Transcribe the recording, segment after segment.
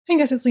Hey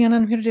guys, it's Leanna.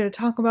 I'm here today to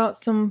talk about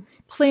some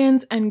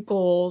plans and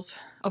goals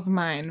of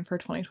mine for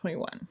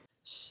 2021.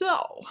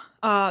 So,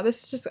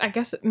 this is just, I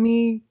guess,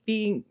 me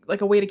being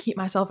like a way to keep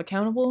myself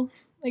accountable,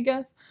 I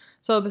guess.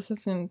 So this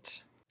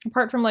isn't,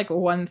 apart from like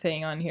one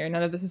thing on here,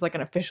 none of this is like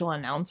an official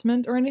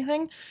announcement or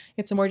anything.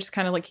 It's more just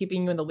kind of like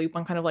keeping you in the loop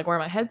on kind of like where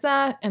my head's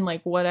at and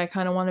like what I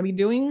kind of want to be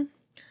doing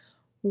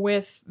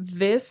with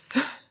this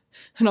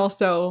and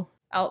also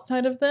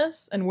outside of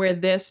this and where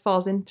this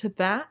falls into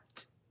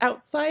that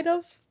outside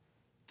of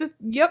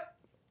yep.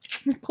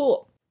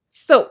 Cool.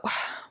 So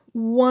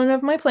one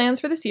of my plans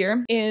for this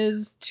year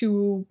is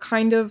to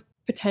kind of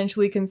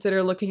potentially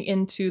consider looking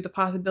into the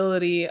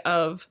possibility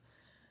of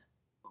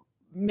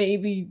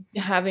maybe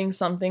having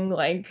something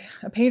like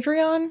a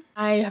Patreon.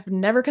 I have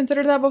never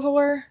considered that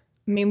before,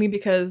 mainly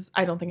because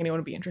I don't think anyone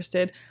would be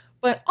interested,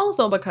 but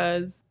also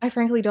because I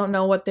frankly don't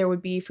know what there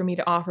would be for me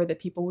to offer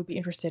that people would be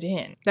interested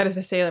in. That is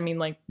to say, I mean,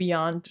 like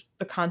beyond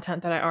the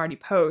content that I already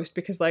post,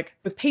 because like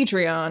with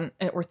Patreon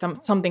or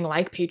something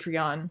like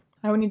Patreon,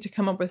 I would need to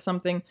come up with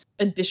something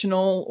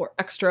additional or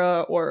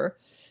extra or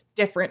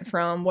different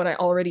from what I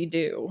already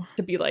do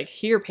to be like,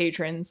 here,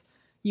 patrons,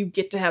 you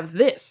get to have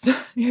this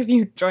if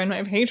you join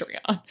my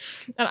Patreon.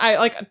 And I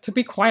like, to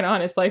be quite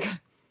honest, like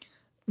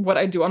what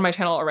I do on my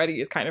channel already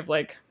is kind of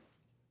like,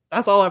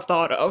 that's all I've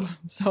thought of.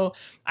 So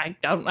I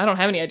don't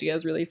have any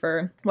ideas really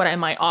for what I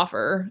might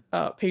offer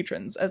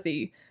patrons as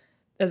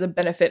a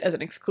benefit, as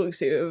an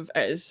exclusive,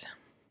 as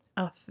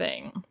a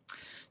thing.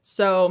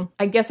 So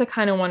I guess I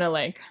kind of want to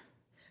like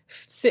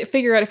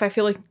figure out if I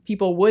feel like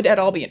people would at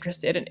all be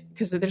interested,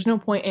 because there's no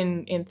point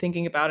in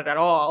thinking about it at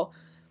all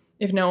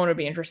if no one would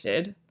be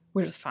interested,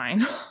 which is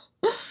fine.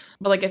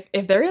 But like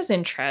if there is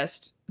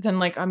interest, then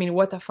like, I mean,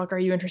 what the fuck are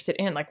you interested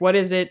in? Like, what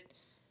is it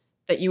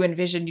that you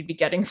envision you'd be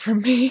getting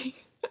from me?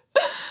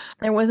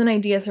 There was an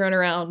idea thrown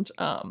around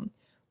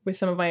with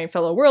some of my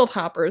fellow world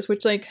hoppers,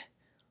 which like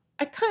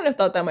I kind of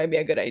thought that might be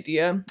a good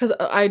idea, because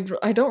I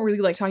don't really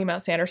like talking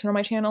about Sanderson on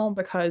my channel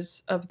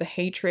because of the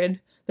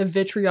hatred, the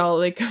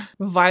vitriolic,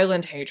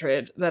 violent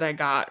hatred that I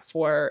got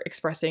for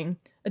expressing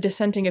a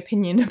dissenting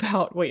opinion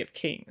about Way of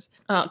Kings.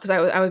 Because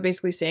I was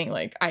basically saying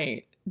like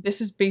this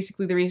is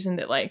basically the reason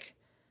that like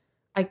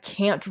I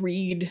can't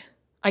give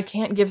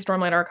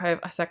Stormlight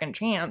Archive a second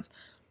chance,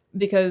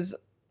 because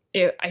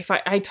if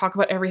I talk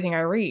about everything I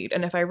read,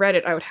 and if I read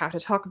it, I would have to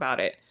talk about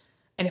it.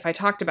 And if I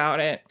talked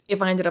about it,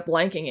 if I ended up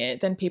liking it,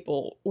 then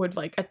people would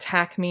like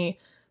attack me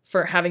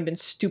for having been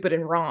stupid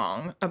and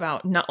wrong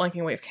about not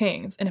liking Way of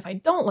Kings. And if I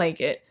don't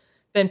like it,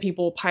 then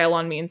people pile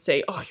on me and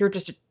say, oh, you're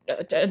just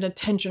an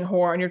attention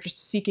whore and you're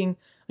just seeking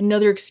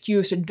another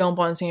excuse to dump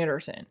on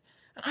Sanderson.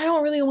 And I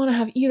don't really want to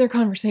have either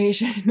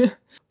conversation.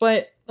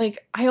 But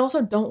like, I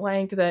also don't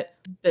like that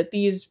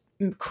these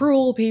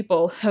cruel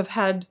people have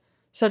had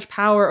such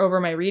power over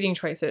my reading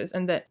choices,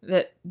 and that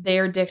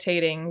they're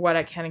dictating what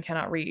I can and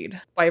cannot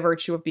read by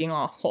virtue of being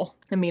awful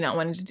and me not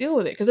wanting to deal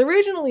with it. Because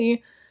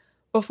originally,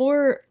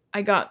 before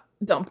I got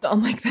dumped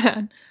on like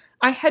that,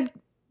 I had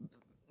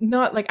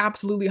not like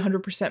absolutely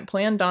 100%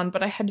 planned on,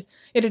 but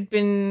it had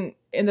been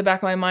in the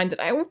back of my mind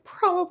that I would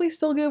probably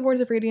still give Words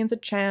of Radiance a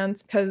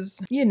chance, because,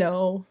 you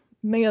know,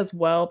 may as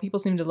well. People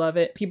seem to love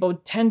it. People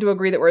tend to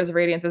agree that Words of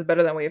Radiance is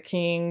better than Way of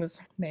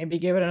Kings. Maybe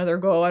give it another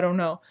go, I don't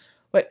know.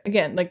 But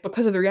again, like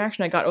because of the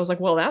reaction I got, I was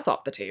like, well, that's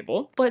off the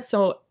table. But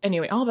so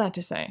anyway, all that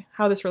to say,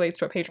 how this relates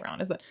to a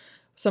Patreon is that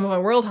some of my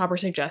world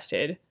hoppers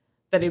suggested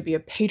that it'd be a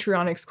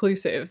Patreon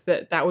exclusive,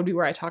 that would be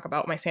where I talk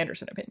about my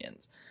Sanderson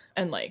opinions.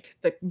 And like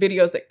the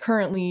videos that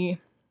currently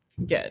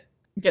get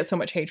so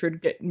much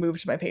hatred get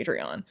moved to my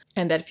Patreon,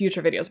 and that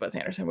future videos about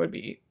Sanderson would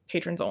be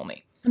patrons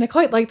only. And I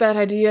quite like that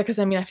idea, because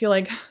I mean, I feel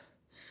like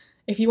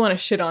if you want to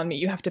shit on me,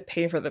 you have to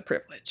pay for the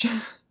privilege.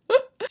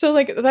 So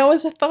like that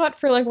was a thought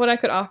for like what I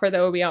could offer that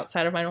would be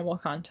outside of my normal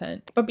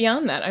content. But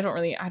beyond that, I don't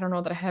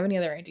know that I have any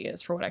other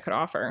ideas for what I could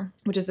offer,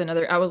 which is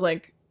I was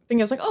like,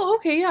 oh,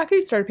 okay, yeah, I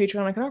could start a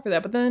Patreon, I could offer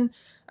that. But then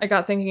I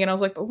got thinking and I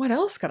was like, but what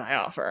else could I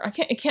offer?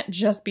 It can't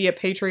just be a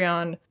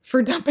Patreon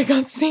for dumping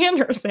on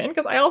Sanderson,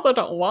 because I also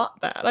don't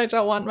want that. I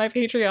don't want my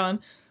Patreon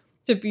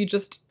to be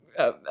just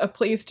a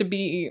place to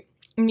be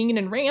mean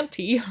and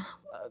ranty.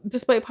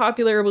 Despite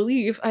popular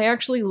belief, I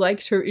actually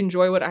like to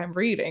enjoy what I'm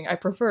reading. I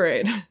prefer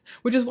it,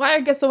 which is why I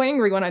get so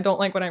angry when I don't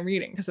like what I'm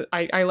reading, because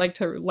I like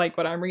to like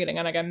what I'm reading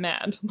and I get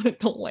mad when I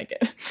don't like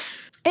it.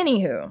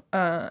 Anywho,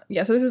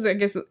 yeah, so this is, I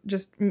guess,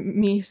 just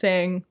me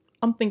saying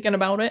I'm thinking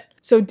about it.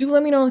 So do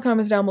let me know in the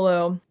comments down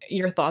below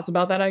your thoughts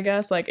about that, I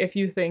guess. Like, if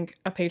you think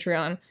a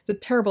Patreon is a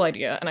terrible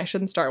idea and I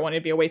shouldn't start one,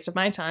 it'd be a waste of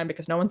my time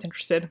because no one's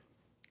interested,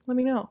 let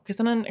me know. Because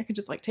then I could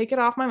just like take it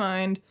off my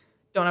mind,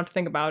 don't have to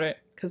think about it.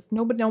 Because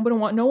no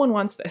one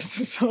wants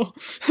this, so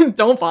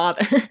don't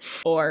bother.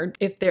 Or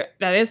if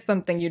that is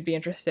something you'd be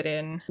interested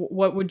in,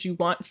 what would you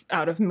want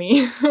out of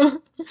me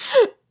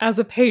as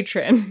a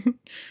patron?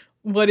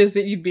 What is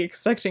it you'd be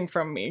expecting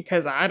from me?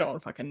 Because I don't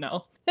fucking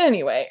know.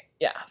 Anyway,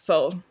 yeah,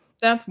 so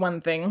that's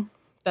one thing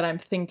that I'm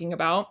thinking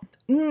about.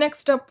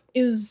 Next up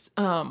is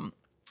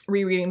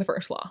rereading the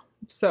First Law.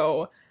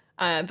 So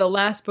The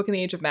last book in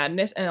the Age of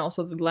Madness, and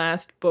also the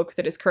last book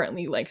that is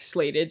currently like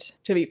slated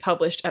to be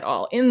published at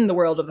all in the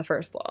world of the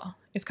First Law,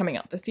 is coming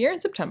out this year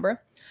in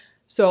September.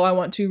 So I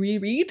want to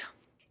reread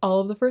all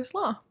of the First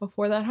Law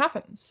before that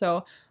happens.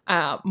 So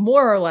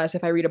more or less,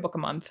 if I read a book a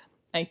month,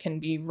 I can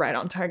be right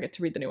on target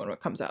to read the new one when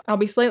it comes out. I'll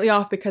be slightly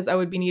off because I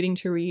would be needing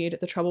to read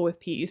The Trouble with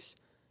Peace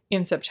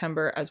in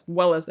September as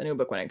well as the new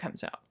book when it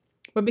comes out.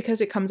 But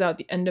because it comes out at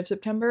the end of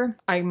September,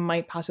 I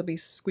might possibly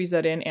squeeze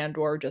that in and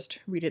or just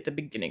read it at the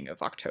beginning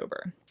of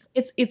October.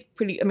 It's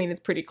pretty, I mean, it's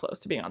pretty close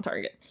to being on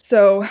target.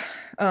 So,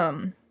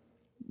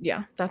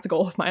 yeah, that's a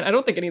goal of mine. I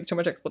don't think it needs too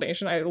much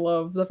explanation. I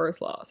love the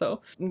First Law,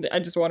 so I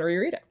just want to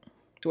reread it.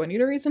 Do I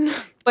need a reason?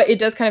 But it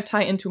does kind of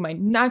tie into my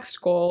next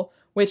goal,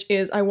 which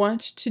is I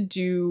want to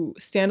do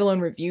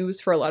standalone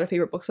reviews for a lot of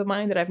favorite books of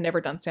mine that I've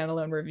never done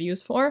standalone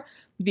reviews for,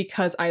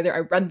 because either I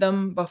read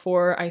them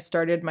before I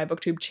started my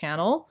BookTube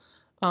channel,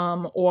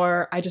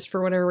 or I just,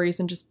 for whatever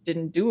reason, just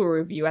didn't do a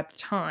review at the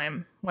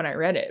time when I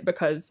read it,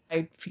 because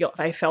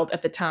I felt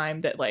at the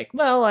time that like,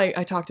 well,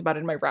 I talked about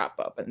it in my wrap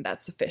up and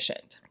that's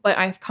sufficient. But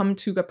I've come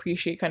to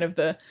appreciate kind of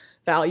the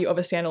value of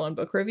a standalone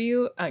book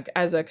review, like,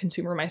 as a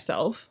consumer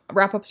myself.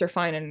 Wrap ups are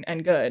fine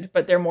and good,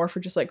 but they're more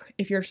for just like,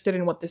 if you're interested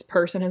in what this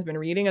person has been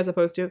reading, as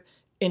opposed to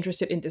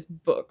interested in this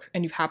book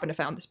and you've happened to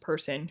found this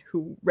person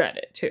who read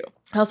it too.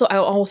 I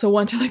also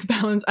want to like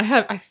balance.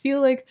 I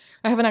feel like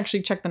I haven't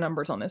actually checked the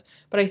numbers on this,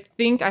 but I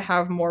think I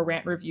have more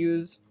rant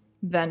reviews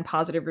than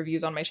positive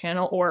reviews on my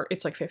channel, or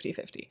it's like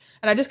 50-50.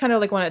 And I just kind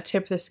of like want to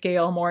tip the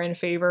scale more in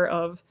favor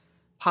of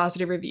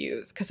positive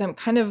reviews, because I'm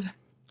kind of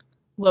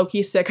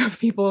low-key sick of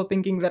people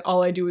thinking that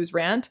all I do is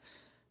rant.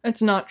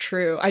 It's not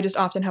true. I just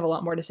often have a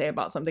lot more to say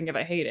about something if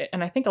I hate it.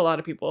 And I think a lot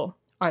of people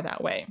are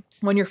that way.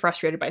 When you're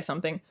frustrated by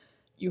something,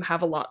 you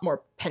have a lot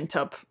more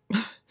pent-up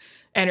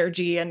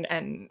energy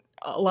and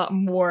a lot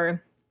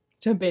more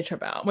to bitch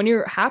about. When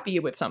you're happy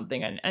with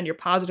something and you're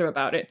positive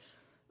about it,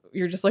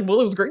 you're just like, well,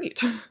 it was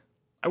great.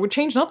 I would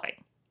change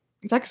nothing.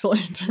 It's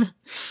excellent.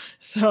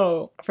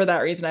 So for that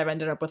reason, I've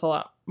ended up with a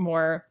lot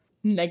more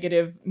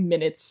negative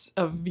minutes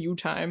of view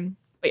time.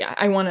 But yeah,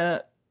 I want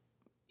to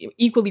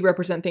equally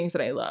represent things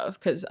that I love,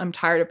 because I'm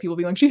tired of people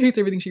being like, she hates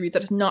everything she reads.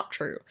 That is not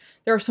true.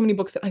 There are so many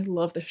books that I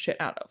love the shit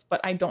out of,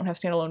 but I don't have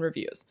standalone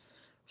reviews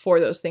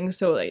for those things.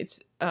 So it's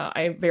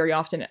I very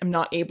often am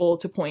not able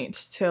to point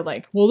to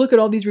like, well, look at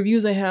all these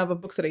reviews I have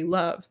of books that I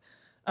love.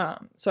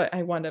 So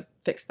I want to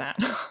fix that.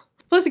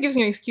 Plus, it gives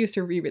me an excuse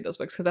to reread those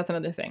books, because that's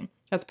another thing.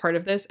 That's part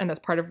of this, and that's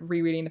part of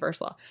rereading the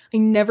First Law. I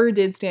never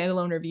did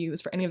standalone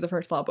reviews for any of the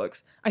First Law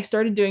books. I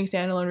started doing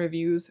standalone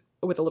reviews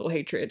with A Little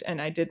Hatred,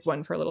 and I did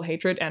one for A Little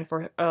Hatred and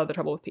for The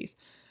Trouble with Peace.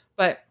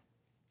 But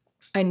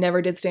I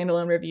never did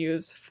standalone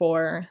reviews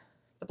for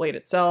The Blade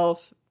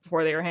itself,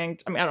 Before They Were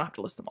Hanged. I mean, I don't have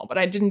to list them all, but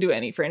I didn't do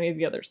any for any of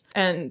the others.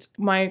 And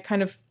my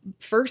kind of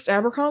first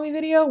Abercrombie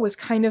video was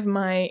kind of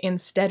my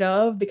instead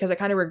of, because I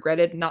kind of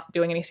regretted not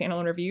doing any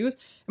standalone reviews.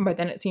 And by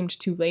then it seemed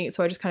too late.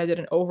 So I just kind of did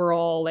an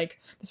overall,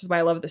 like, this is why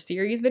I love the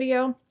series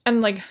video.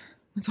 And like,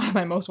 it's one of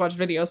my most watched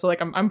videos. So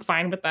like, I'm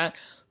fine with that.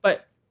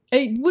 But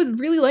I would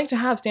really like to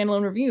have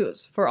standalone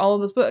reviews for all of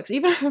those books.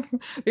 Even if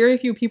very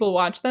few people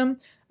watch them,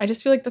 I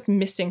just feel like that's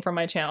missing from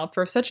my channel.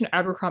 For such an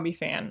Abercrombie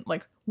fan,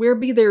 like, where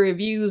be their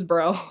reviews,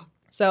 bro?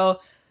 So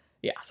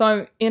yeah, so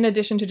I'm, in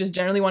addition to just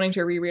generally wanting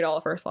to reread all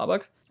the First Law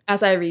books,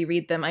 as I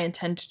reread them, I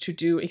intend to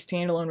do a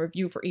standalone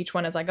review for each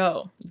one as I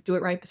go. Do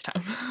it right this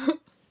time.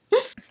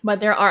 But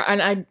there are,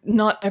 and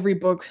not every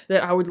book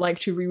that I would like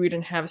to reread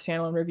and have a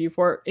standalone review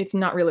for, it's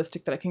not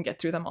realistic that I can get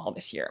through them all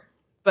this year.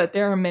 But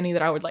there are many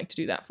that I would like to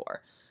do that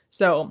for.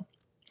 So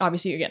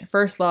obviously, again,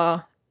 First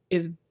Law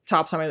is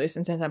tops on my list,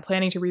 and since I'm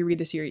planning to reread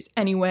the series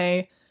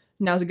anyway,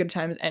 now's a good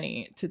time as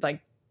any to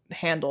like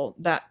handle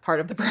that part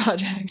of the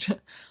project.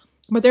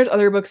 But there's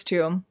other books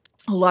too.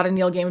 A lot of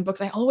Neil Gaiman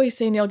books. I always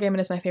say Neil Gaiman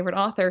is my favorite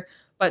author,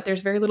 but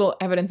there's very little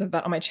evidence of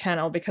that on my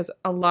channel, because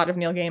a lot of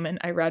Neil Gaiman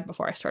I read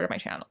before I started my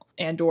channel,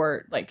 and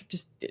or like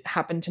just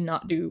happened to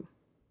not do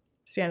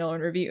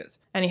standalone reviews.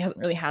 And he hasn't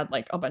really had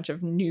like a bunch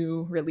of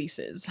new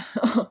releases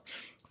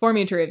for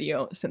me to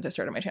review since I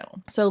started my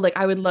channel. So like,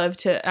 I would love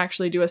to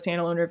actually do a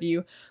standalone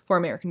review for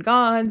American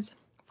Gods,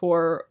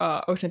 for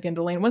Ocean at the End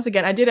of the Lane. Once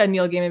again, I did a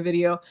Neil Gaiman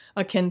video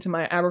akin to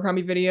my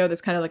Abercrombie video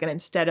that's kind of like an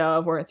instead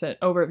of, where it's an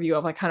overview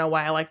of like kind of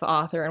why I like the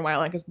author and why I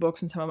like his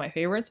books and some of my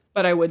favorites,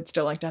 but I would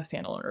still like to have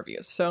standalone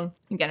reviews. So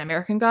again,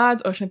 American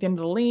Gods, Ocean at the End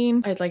of the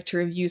Lane. I'd like to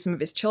review some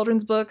of his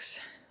children's books.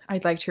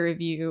 I'd like to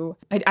review,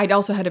 I'd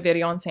also had a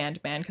video on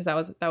Sandman, because that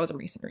was a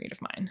recent read of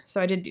mine.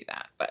 So I did do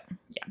that, but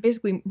yeah,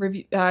 basically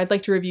I'd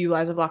like to review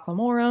Lies of Locke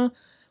Lamora,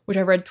 which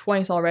I've read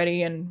twice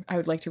already, and I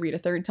would like to read a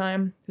third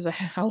time, because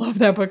I love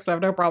that book, so I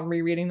have no problem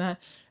rereading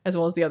that, as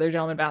well as the other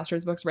Gentleman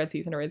Bastards books, Red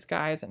Seas and Red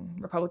Skies, and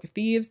Republic of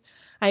Thieves.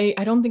 I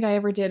don't think I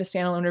ever did a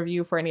standalone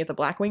review for any of the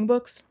Blackwing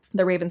books,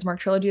 the Ravensmark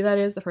trilogy, that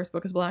is. The first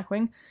book is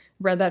Blackwing.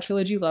 Read that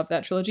trilogy, love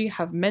that trilogy,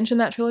 have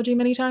mentioned that trilogy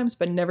many times,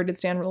 but never did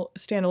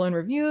standalone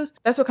reviews.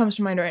 That's what comes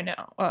to mind right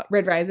now.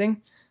 Red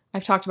Rising.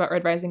 I've talked about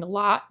Red Rising a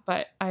lot,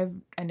 but I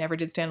never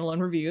did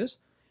standalone reviews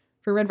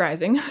for Red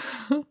Rising.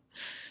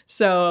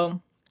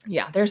 So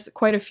yeah, there's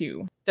quite a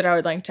few that I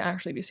would like to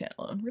actually do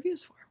standalone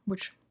reviews for,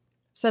 which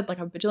I've said like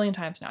a bajillion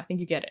times now. I think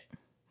you get it.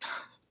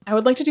 I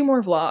would like to do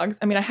more vlogs.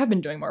 I mean, I have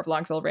been doing more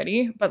vlogs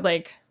already, but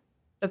like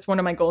that's one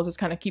of my goals, is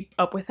kind of keep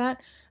up with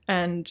that.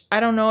 And I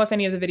don't know if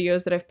any of the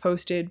videos that I've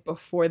posted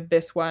before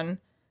this one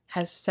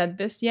has said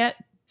this yet.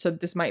 So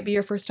this might be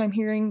your first time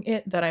hearing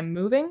it, that I'm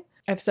moving.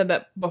 I've said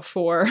that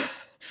before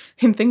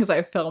in things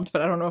I've filmed,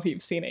 but I don't know if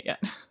you've seen it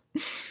yet.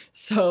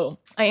 So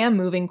I am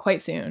moving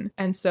quite soon.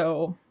 And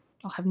so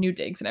I'll have new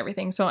digs and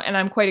everything. So, and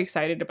I'm quite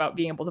excited about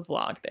being able to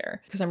vlog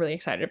there, because I'm really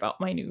excited about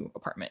my new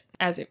apartment,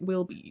 as it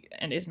will be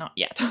and is not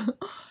yet.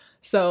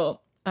 So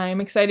I'm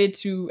excited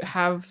to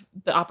have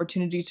the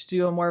opportunity to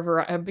do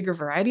a bigger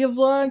variety of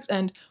vlogs,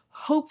 and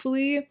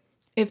hopefully,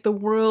 if the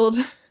world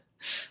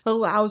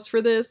allows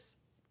for this,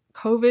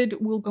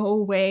 COVID will go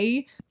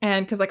away.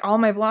 And because like all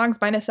my vlogs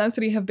by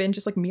necessity have been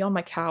just like me on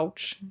my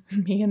couch,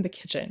 me in the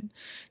kitchen.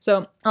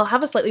 So I'll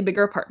have a slightly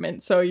bigger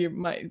apartment, so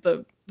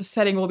the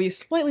setting will be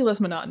slightly less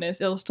monotonous.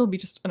 It'll still be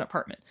just an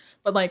apartment,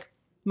 but like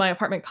my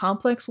apartment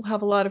complex will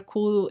have a lot of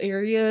cool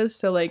areas.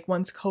 So like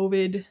once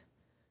COVID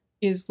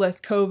is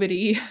less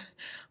COVID-y,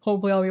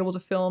 hopefully I'll be able to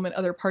film in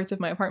other parts of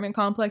my apartment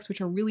complex,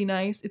 which are really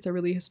nice. It's a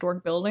really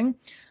historic building,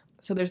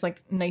 so there's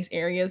like nice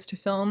areas to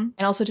film,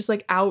 and also just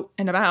like out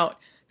and about.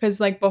 Because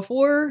like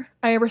before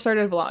I ever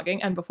started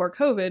vlogging and before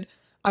COVID,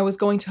 I was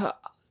going to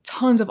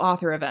tons of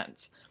author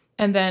events,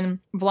 and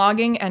then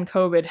vlogging and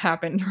COVID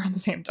happened around the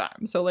same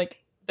time. So like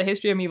the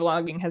history of me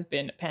vlogging has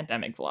been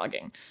pandemic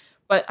vlogging.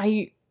 But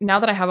now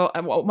that I have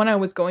when I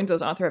was going to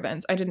those author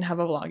events, I didn't have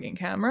a vlogging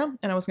camera,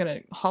 and I was gonna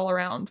haul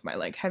around my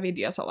like heavy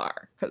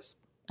DSLR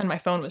and my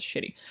phone was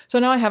shitty. So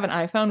now I have an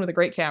iPhone with a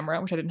great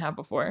camera, which I didn't have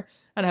before,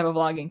 and I have a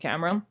vlogging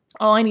camera.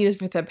 All I need is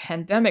for the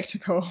pandemic to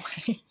go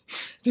away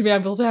to be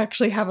able to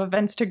actually have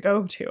events to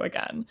go to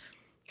again.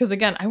 Because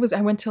again, I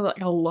went to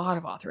like a lot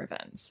of author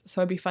events,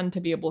 so it'd be fun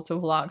to be able to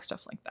vlog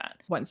stuff like that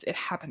once it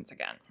happens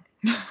again.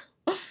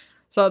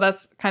 So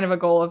that's kind of a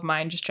goal of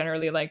mine, just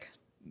generally like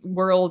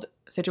world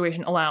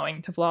situation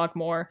allowing, to vlog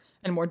more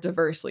and more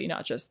diversely,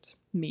 not just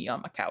me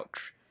on my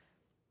couch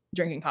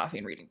drinking coffee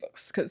and reading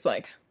books. Because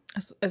like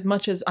as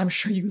much as I'm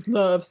sure you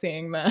love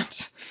seeing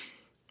that,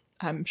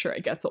 I'm sure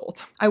it gets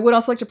old. I would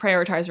also like to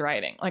prioritize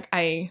writing. Like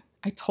I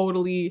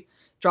totally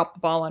dropped the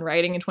ball on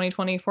writing in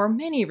 2020 for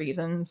many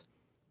reasons.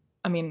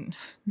 I mean,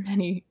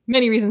 many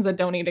reasons that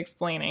don't need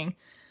explaining.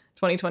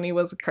 2020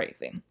 was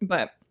crazy,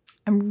 but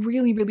I'm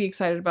really, really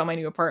excited about my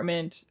new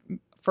apartment,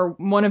 for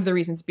one of the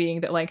reasons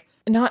being that like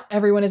not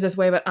everyone is this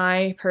way, but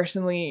I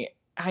personally,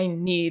 I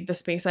need the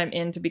space I'm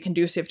in to be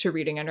conducive to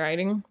reading and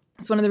writing.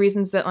 It's one of the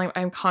reasons that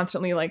I'm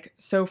constantly like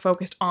so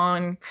focused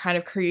on kind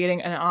of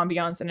creating an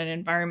ambiance and an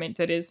environment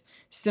that is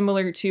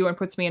similar to and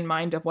puts me in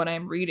mind of what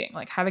I'm reading.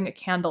 Like having a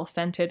candle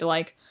scented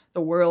like the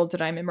world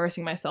that I'm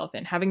immersing myself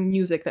in, having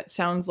music that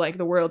sounds like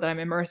the world that I'm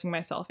immersing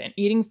myself in,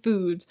 eating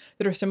foods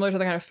that are similar to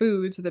the kind of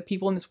foods that the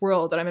people in this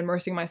world that I'm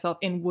immersing myself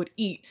in would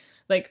eat.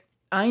 Like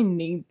I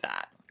need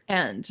that.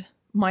 And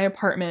my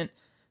apartment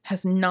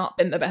has not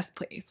been the best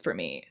place for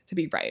me to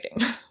be writing.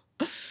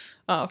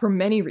 For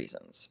many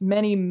reasons,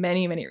 many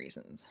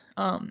reasons.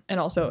 And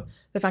also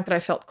the fact that I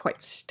felt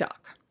quite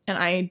stuck, and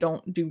I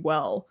don't do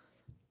well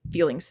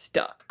feeling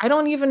stuck. I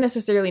don't even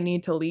necessarily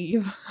need to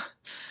leave.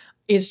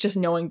 It's just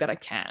knowing that I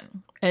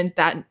can. And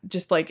that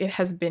just like, it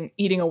has been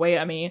eating away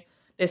at me,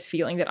 this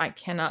feeling that I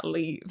cannot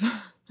leave.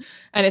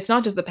 And it's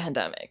not just the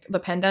pandemic. The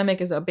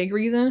pandemic is a big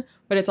reason,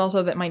 but it's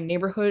also that my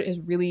neighborhood is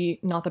really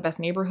not the best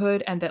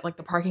neighborhood, and that like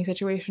the parking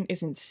situation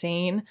is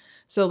insane.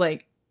 So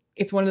like,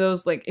 it's one of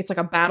those, like, it's like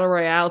a battle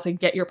royale to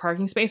get your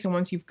parking space, and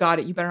once you've got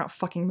it, you better not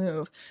fucking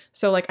move.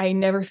 So, like, I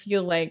never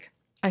feel like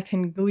I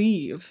can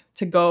leave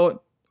to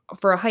go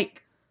for a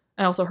hike.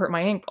 I also hurt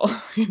my ankle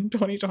in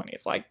 2020,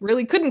 so I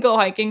really couldn't go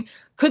hiking,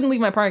 couldn't leave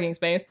my parking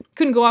space,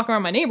 couldn't go walk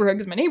around my neighborhood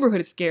because my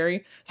neighborhood is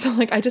scary. So,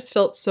 like, I just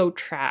felt so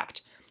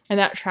trapped, and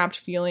that trapped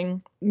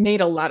feeling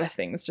made a lot of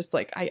things just,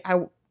 like,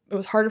 it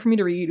was harder for me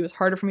to read, it was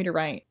harder for me to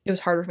write, it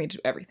was harder for me to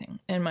do everything.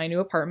 And my new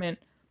apartment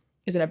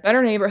is in a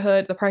better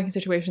neighborhood, the parking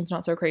situation's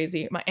not so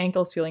crazy, my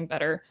ankle's feeling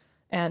better,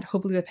 and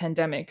hopefully the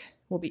pandemic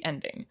will be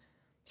ending.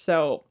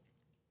 So,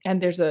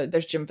 and there's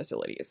gym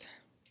facilities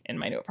in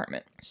my new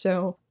apartment.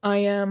 So I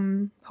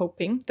am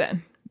hoping that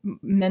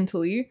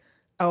mentally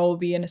I will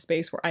be in a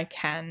space where I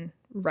can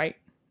write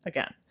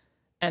again.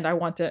 And I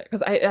want to,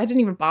 because I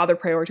didn't even bother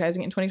prioritizing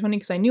it in 2020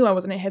 because I knew I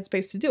wasn't in a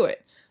headspace to do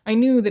it. I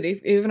knew that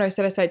even if I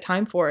set aside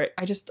time for it,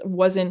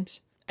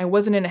 I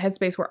wasn't in a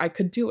headspace where I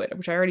could do it,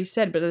 which I already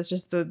said, but it's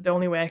just the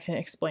only way I can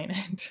explain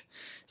it.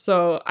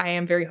 So I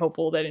am very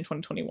hopeful that in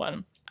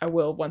 2021, I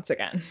will once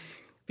again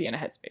be in a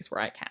headspace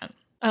where I can.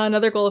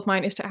 Another goal of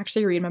mine is to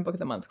actually read my Book of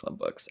the Month Club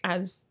books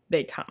as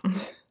they come.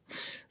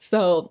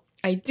 So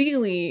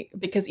ideally,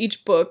 because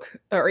each book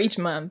or each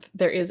month,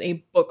 there is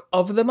a book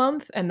of the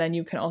month, and then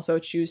you can also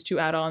choose 2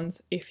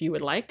 add-ons if you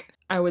would like.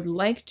 I would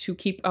like to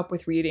keep up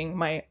with reading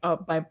my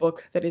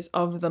book that is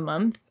of the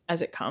month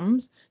as it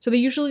comes. So they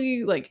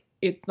usually, like,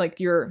 it's like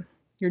your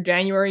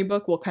January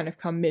book will kind of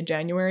come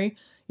mid-January.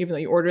 even though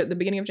you order it at the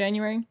beginning of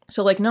January.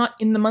 So like not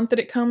in the month that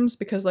it comes,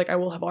 because like I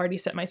will have already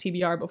set my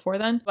TBR before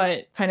then,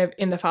 but kind of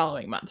in the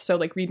following month. So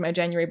like read my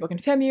January book in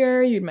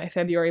February, read my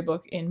February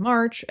book in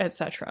March,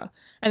 etc.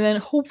 And then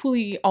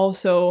hopefully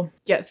also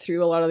get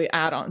through a lot of the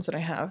add-ons that I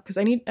have, because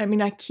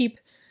I keep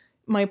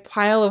my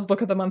pile of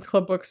book of the month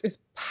club books is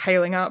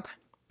piling up.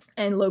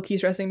 And low-key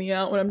stressing me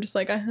out when I'm just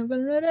like, I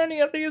haven't read any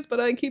of these,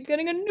 but I keep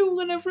getting a new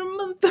one every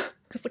month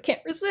because I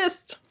can't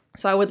resist.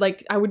 So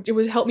it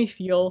would help me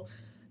feel,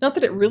 not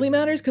that it really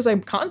matters because I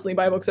constantly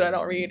buy books that I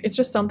don't read. It's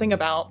just something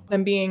about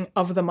them being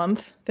of the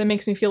month that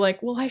makes me feel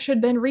like, well, I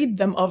should then read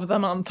them of the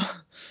month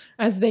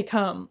as they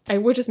come.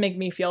 It would just make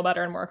me feel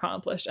better and more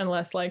accomplished, and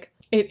less like,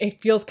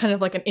 it feels kind of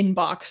like an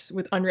inbox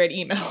with unread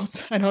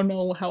emails. I don't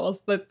know how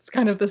else. That's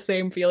kind of the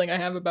same feeling I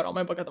have about all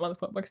my book of the month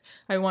club books.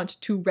 I want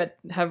to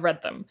have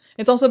read them.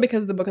 It's also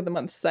because the book of the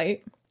month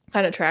site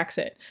kind of tracks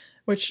it,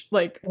 which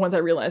like once I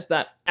realized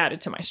that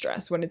added to my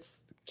stress when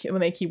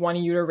they keep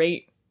wanting you to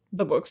rate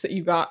the books that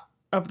you got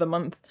of the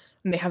month,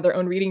 and they have their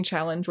own reading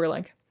challenge where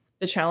like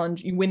the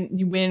challenge you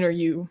win or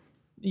you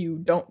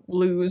don't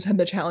lose, and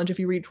the challenge if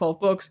you read 12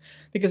 books,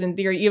 because in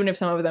theory, even if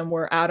some of them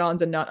were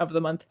add-ons and not of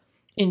the month,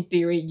 in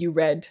theory, you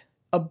read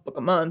a book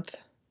a month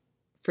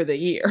for the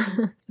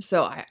year.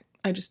 So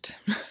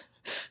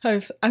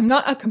I'm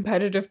not a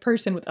competitive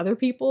person with other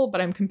people, but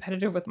I'm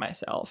competitive with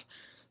myself.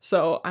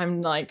 So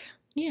I'm like,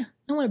 yeah,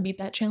 I want to beat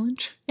that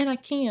challenge, and I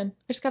can.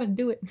 I just got to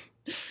do it.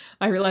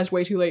 I realized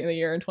way too late in the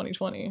year in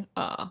 2020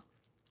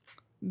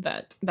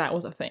 that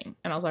was a thing.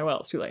 And I was like, well,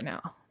 it's too late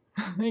now.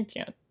 I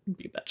can't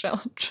beat that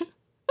challenge.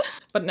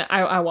 But now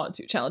I want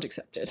to. Challenge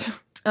accepted.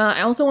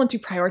 I also want to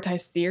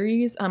prioritize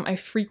series. I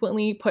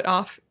frequently put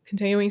off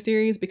continuing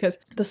series because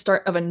the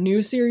start of a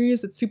new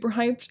series that's super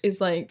hyped is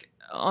like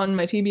on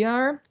my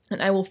TBR,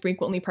 and I will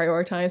frequently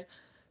prioritize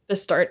the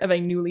start of a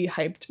newly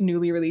hyped,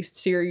 newly released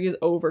series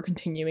over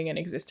continuing an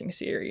existing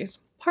series.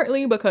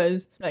 Partly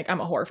because like I'm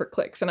a whore for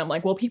clicks, and I'm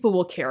like, well, people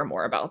will care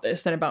more about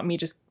this than about me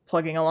just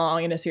plugging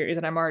along in a series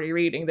that I'm already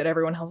reading that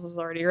everyone else has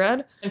already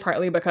read. And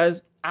partly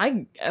because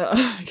I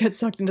get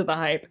sucked into the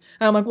hype.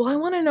 And I'm like, well, I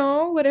want to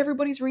know what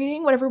everybody's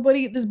reading,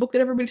 this book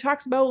that everybody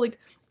talks about, like,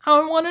 I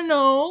want to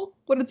know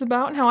what it's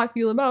about and how I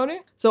feel about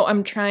it. So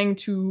I'm trying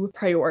to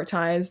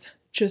prioritize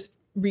just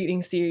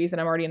reading series that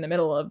I'm already in the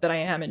middle of that I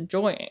am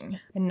enjoying,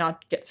 and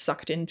not get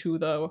sucked into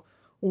the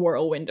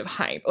whirlwind of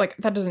hype. Like,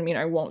 that doesn't mean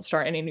I won't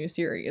start any new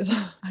series.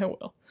 I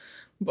will.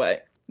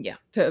 But yeah,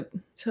 to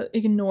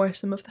ignore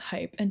some of the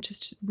hype and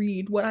just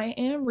read what I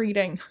am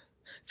reading.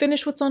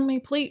 Finish what's on my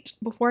plate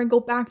before I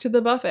go back to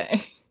the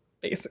buffet,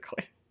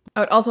 basically. I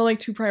would also like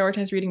to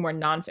prioritize reading more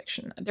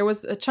nonfiction. There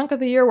was a chunk of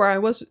the year where I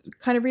was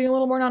kind of reading a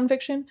little more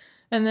nonfiction,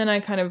 and then I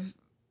kind of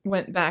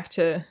went back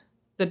to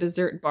the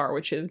dessert bar,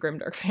 which is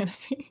grimdark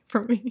fantasy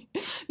for me.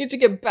 I need to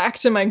get back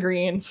to my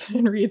greens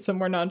and read some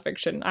more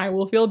nonfiction. I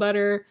will feel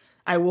better.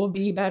 I will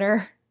be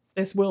better.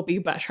 This will be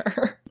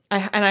better. I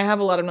have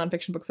a lot of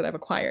nonfiction books that I've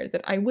acquired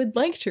that I would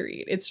like to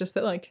read. It's just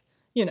that, like,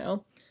 you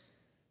know,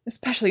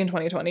 especially in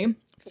 2020,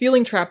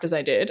 feeling trapped as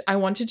I did, I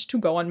wanted to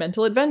go on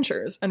mental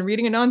adventures, and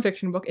reading a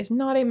nonfiction book is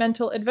not a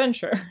mental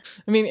adventure.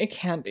 I mean, it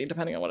can be,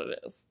 depending on what it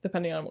is,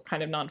 depending on what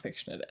kind of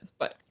nonfiction it is,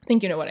 but I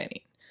think you know what I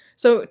mean.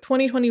 So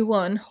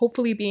 2021,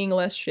 hopefully being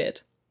less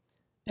shit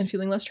and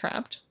feeling less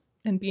trapped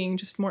and being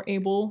just more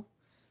able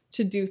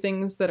to do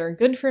things that are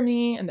good for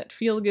me and that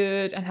feel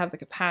good and have the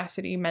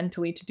capacity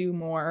mentally to do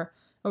more.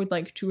 I would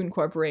like to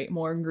incorporate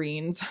more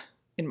greens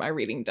in my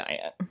reading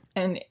diet.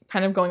 And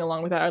kind of going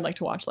along with that, I'd like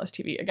to watch less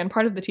TV. Again,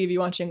 part of the TV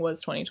watching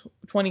was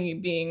 2020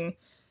 being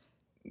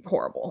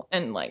horrible,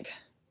 and like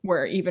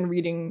where even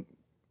reading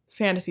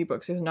fantasy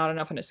books is not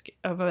enough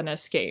of an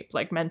escape.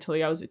 Like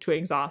mentally, I was too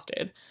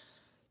exhausted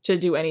to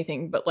do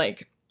anything but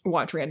like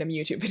watch random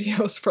YouTube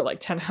videos for like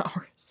 10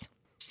 hours.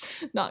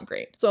 Not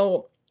great.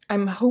 So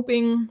I'm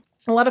hoping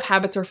a lot of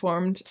habits are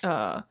formed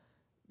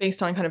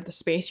based on kind of the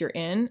space you're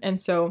in.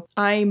 And so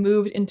I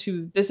moved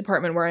into this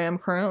apartment where I am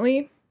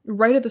currently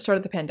right at the start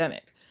of the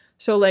pandemic.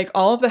 So like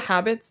all of the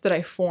habits that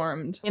I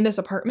formed in this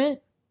apartment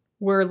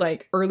were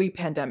like early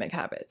pandemic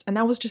habits. And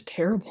that was just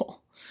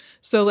terrible.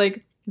 So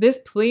like this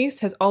place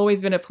has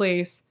always been a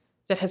place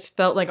that has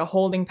felt like a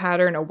holding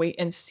pattern, a wait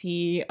and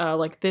see,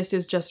 like this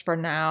is just for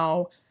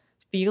now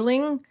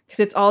feeling.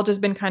 Because it's all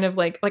just been kind of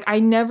like I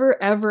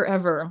never, ever,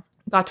 ever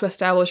got to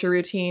establish a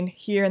routine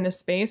here in this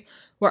space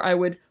where I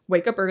would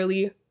wake up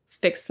early,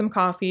 fix some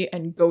coffee,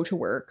 and go to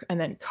work, and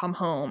then come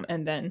home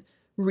and then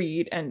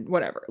read and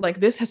whatever. Like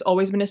this has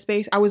always been a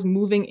space. I was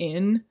moving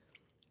in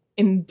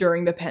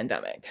during the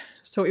pandemic.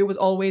 So it was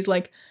always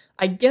like,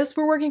 I guess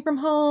we're working from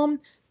home.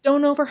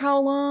 Don't know for how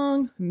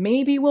long.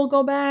 Maybe we'll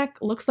go back.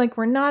 Looks like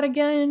we're not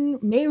again.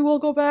 Maybe we'll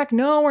go back.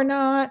 No, we're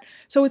not.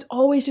 So it's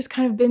always just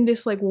kind of been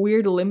this like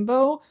weird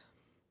limbo.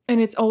 And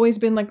it's always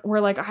been like,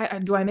 we're like,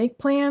 do I make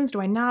plans? Do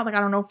I not? Like,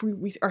 I don't know if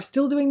we are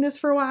still doing this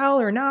for a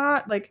while or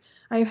not. Like,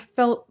 I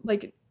felt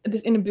like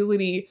this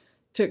inability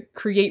to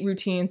create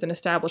routines and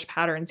establish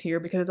patterns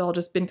here because it's all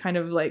just been kind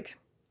of like,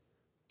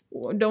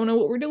 don't know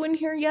what we're doing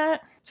here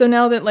yet. So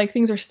now that like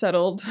things are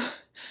settled,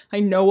 I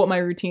know what my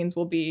routines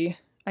will be.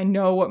 I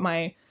know what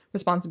my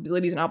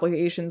responsibilities and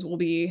obligations will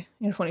be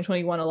in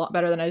 2021 a lot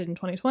better than I did in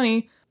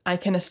 2020. I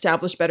can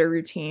establish better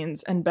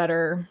routines and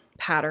better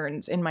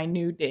patterns in my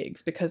new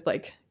digs because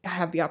like I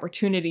have the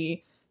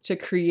opportunity to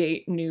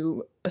create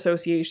new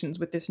associations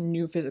with this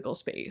new physical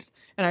space.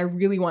 And I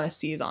really want to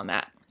seize on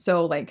that.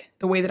 So like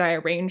the way that I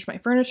arrange my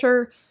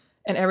furniture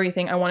and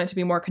everything, I want it to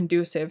be more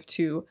conducive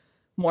to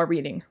more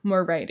reading,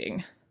 more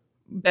writing,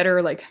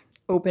 better like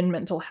open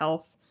mental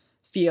health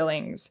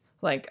feelings.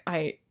 Like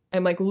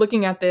I'm like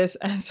looking at this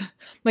as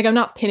like I'm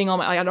not pinning all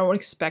my, like I don't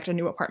expect a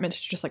new apartment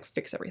to just like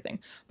fix everything,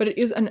 but it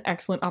is an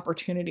excellent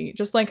opportunity.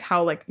 Just like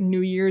how like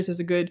New Year's is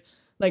a good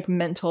like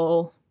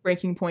mental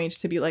breaking point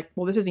to be like,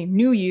 well, this is a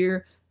new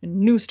year, a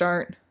new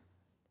start,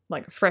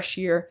 like a fresh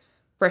year,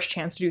 fresh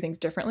chance to do things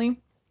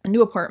differently. A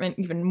new apartment,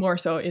 even more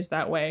so, is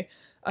that way,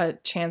 a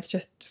chance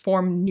to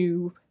form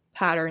new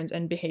patterns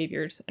and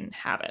behaviors and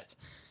habits.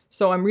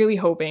 So I'm really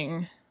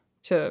hoping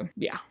to,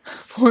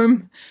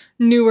 form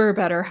newer,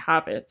 better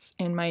habits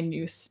in my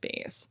new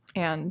space.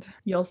 And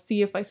you'll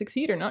see if I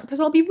succeed or not, because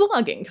I'll be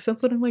vlogging, because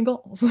that's one of my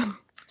goals.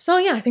 So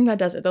yeah, I think that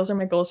does it. Those are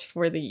my goals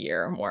for the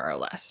year, more or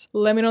less.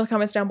 Let me know in the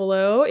comments down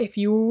below if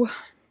you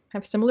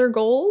have similar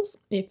goals,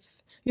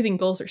 if you think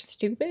goals are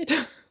stupid.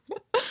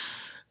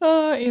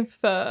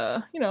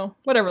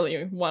 Whatever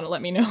you want to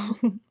let me know.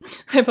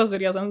 I post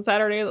videos on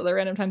Saturdays at the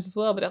random times as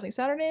well, but definitely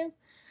Saturdays.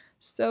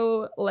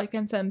 So like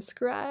and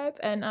subscribe,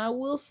 and I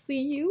will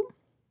see you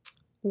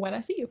when I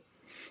see you.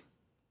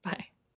 Bye.